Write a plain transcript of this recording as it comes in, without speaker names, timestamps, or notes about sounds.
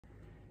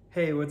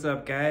Hey, what's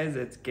up guys?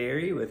 It's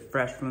Gary with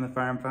Fresh from the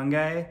Farm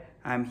Fungi.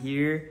 I'm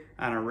here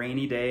on a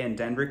rainy day in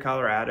Denver,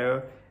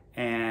 Colorado,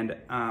 and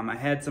I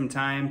had some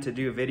time to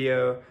do a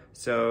video.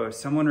 So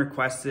someone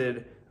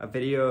requested a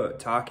video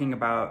talking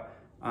about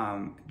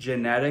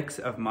genetics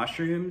of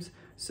mushrooms.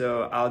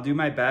 So I'll do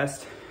my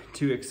best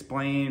to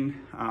explain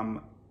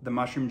the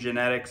mushroom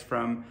genetics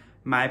from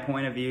my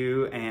point of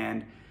view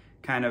and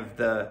kind of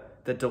the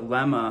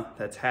dilemma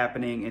that's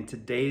happening in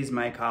today's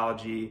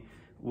mycology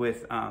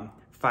with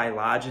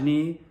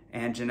phylogeny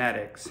and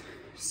genetics.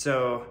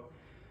 So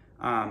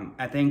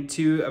I think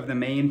two of the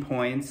main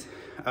points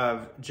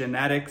of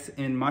genetics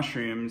in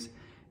mushrooms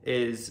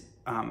is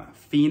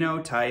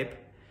phenotype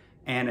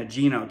and a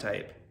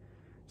genotype.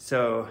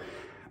 So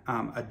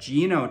a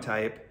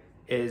genotype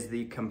is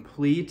the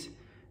complete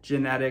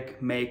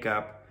genetic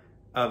makeup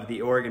of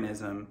the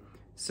organism.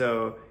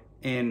 So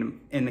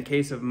in the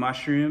case of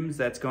mushrooms,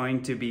 that's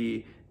going to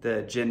be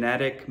the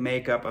genetic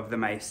makeup of the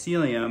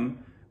mycelium,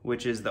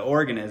 which is the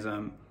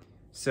organism.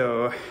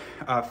 So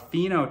a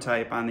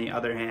phenotype, on the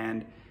other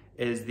hand,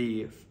 is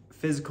the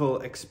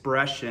physical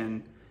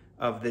expression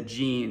of the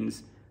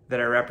genes that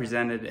are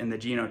represented in the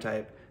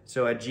genotype.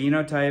 So a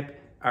genotype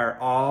are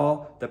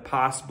all the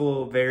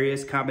possible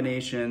various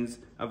combinations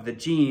of the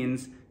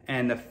genes,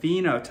 and the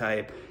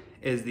phenotype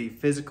is the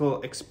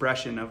physical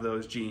expression of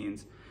those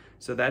genes.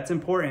 So that's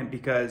important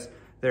because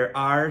there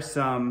are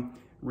some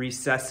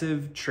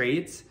recessive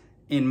traits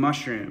in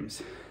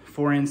mushrooms.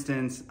 For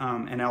instance,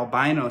 an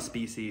albino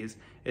species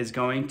is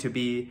going to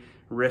be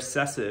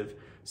recessive.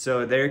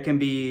 So there can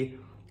be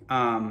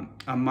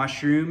a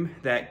mushroom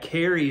that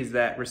carries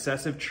that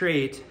recessive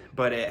trait,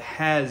 but it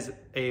has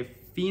a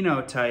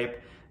phenotype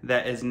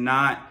that is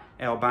not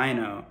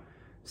albino.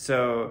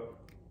 So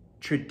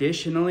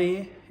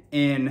traditionally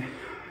in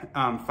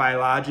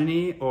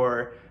phylogeny,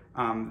 or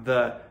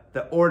the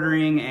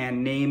ordering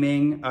and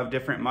naming of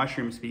different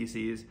mushroom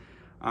species,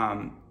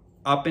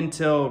 up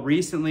until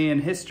recently in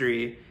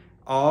history,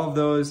 all of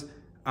those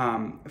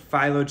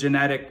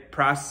phylogenetic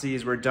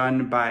processes were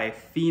done by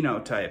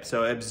phenotype,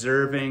 so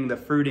observing the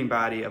fruiting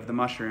body of the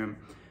mushroom.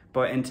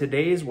 But in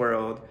today's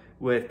world,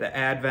 with the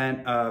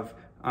advent of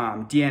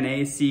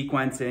DNA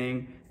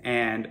sequencing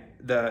and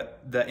the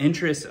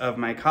interest of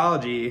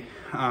mycology,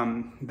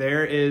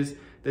 there is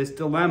this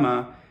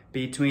dilemma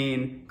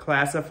between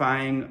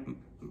classifying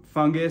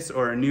fungus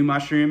or new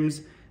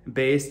mushrooms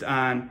based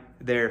on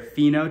their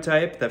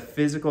phenotype, the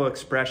physical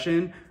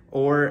expression,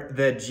 or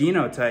the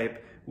genotype,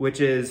 which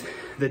is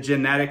the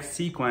genetic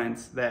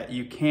sequence that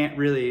you can't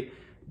really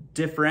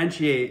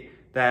differentiate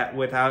that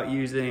without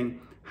using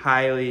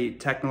highly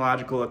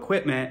technological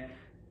equipment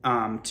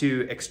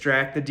to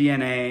extract the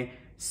DNA,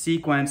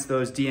 sequence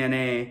those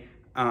DNA,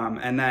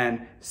 and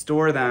then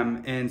store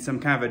them in some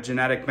kind of a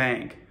genetic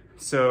bank.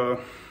 So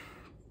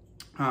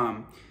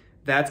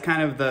that's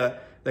kind of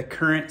the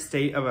current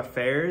state of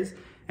affairs.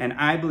 And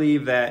I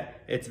believe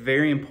that it's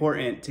very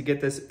important to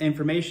get this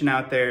information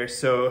out there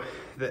so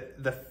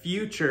that the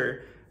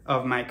future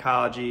of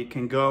mycology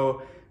can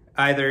go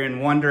either in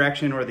one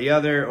direction or the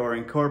other, or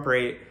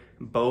incorporate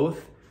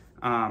both.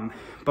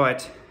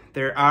 But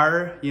there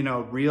are,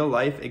 real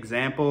life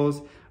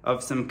examples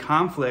of some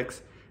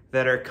conflicts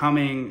that are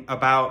coming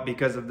about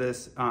because of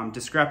this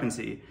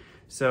discrepancy.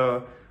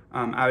 So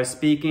I was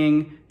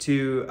speaking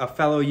to a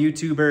fellow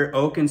YouTuber,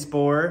 Oak and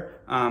Spore,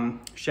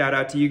 shout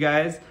out to you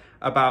guys,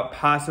 about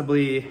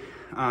possibly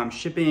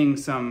shipping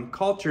some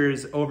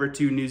cultures over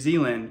to New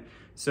Zealand.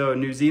 So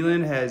New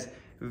Zealand has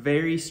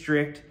very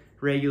strict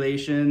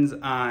regulations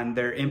on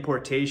their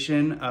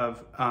importation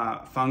of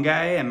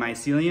fungi and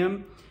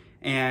mycelium.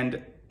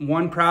 And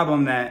one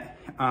problem that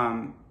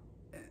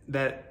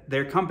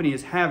their company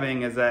is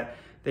having is that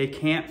they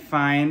can't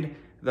find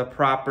the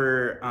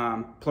proper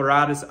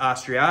Pleurotus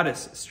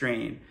austratus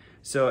strain.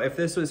 So if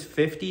this was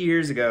 50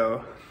 years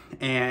ago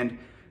and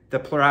the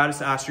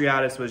Pleurotus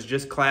austratus was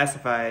just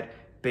classified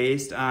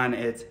based on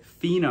its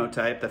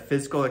phenotype, the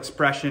physical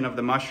expression of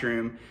the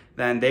mushroom,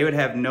 then they would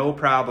have no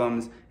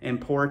problems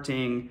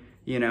importing,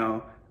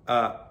 a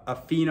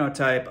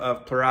phenotype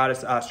of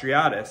Pleurotus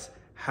austratus.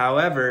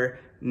 However,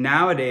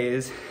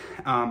 nowadays,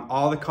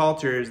 all the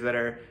cultures that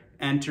are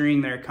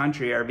entering their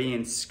country are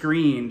being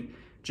screened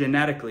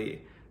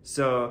genetically.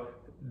 So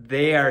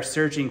they are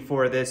searching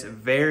for this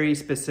very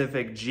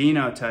specific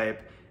genotype,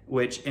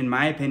 which in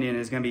my opinion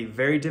is going to be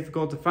very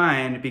difficult to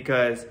find,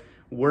 because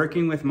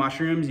working with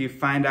mushrooms, you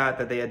find out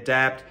that they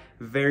adapt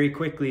very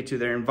quickly to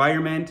their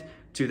environment,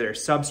 to their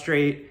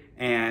substrate,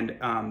 and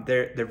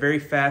they're very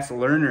fast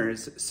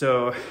learners.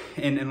 So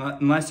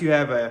unless you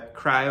have a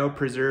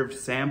cryopreserved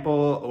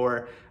sample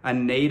or a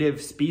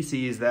native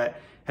species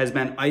that has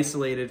been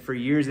isolated for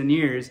years and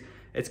years,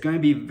 it's going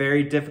to be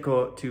very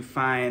difficult to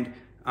find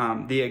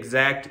the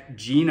exact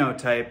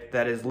genotype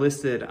that is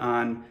listed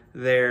on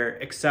their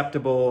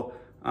acceptable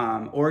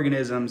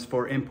organisms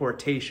for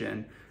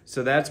importation.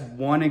 So that's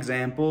one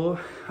example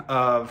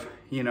of,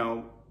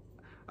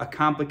 a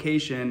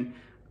complication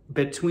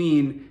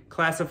between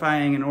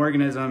classifying an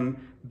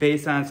organism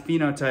based on its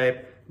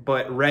phenotype,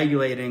 but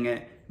regulating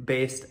it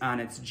based on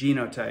its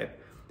genotype.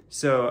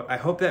 So I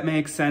hope that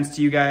makes sense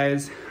to you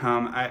guys.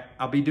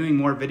 I'll be doing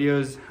more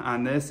videos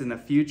on this in the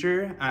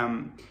future.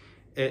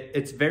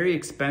 It's very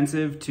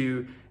expensive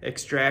to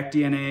extract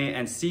DNA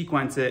and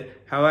sequence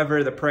it.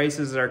 However, the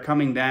prices are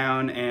coming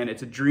down, and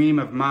it's a dream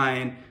of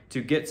mine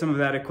to get some of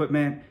that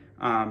equipment.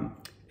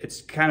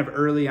 It's kind of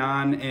early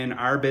on in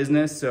our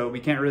business, so we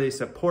can't really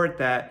support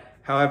that.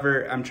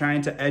 However, I'm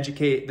trying to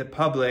educate the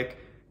public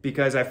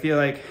because I feel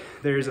like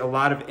there's a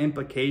lot of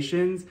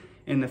implications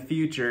in the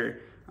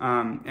future,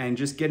 and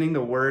just getting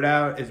the word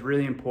out is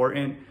really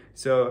important.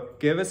 So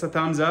give us a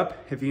thumbs up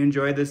if you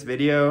enjoyed this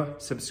video.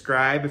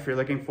 Subscribe if you're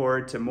looking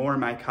forward to more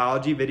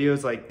mycology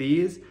videos like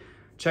these.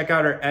 Check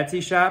out our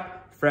Etsy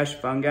shop, Fresh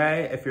Fungi,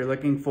 if you're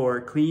looking for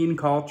clean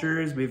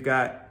cultures. We've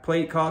got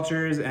plate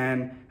cultures,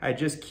 and I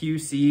just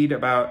QC'd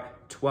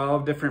about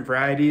 12 different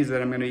varieties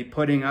that I'm going to be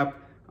putting up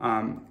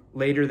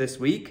later this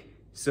week.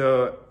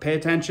 So pay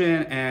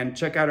attention and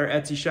check out our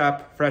Etsy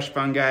shop, Fresh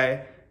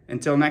Fungi.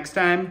 Until next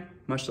time,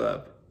 much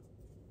love.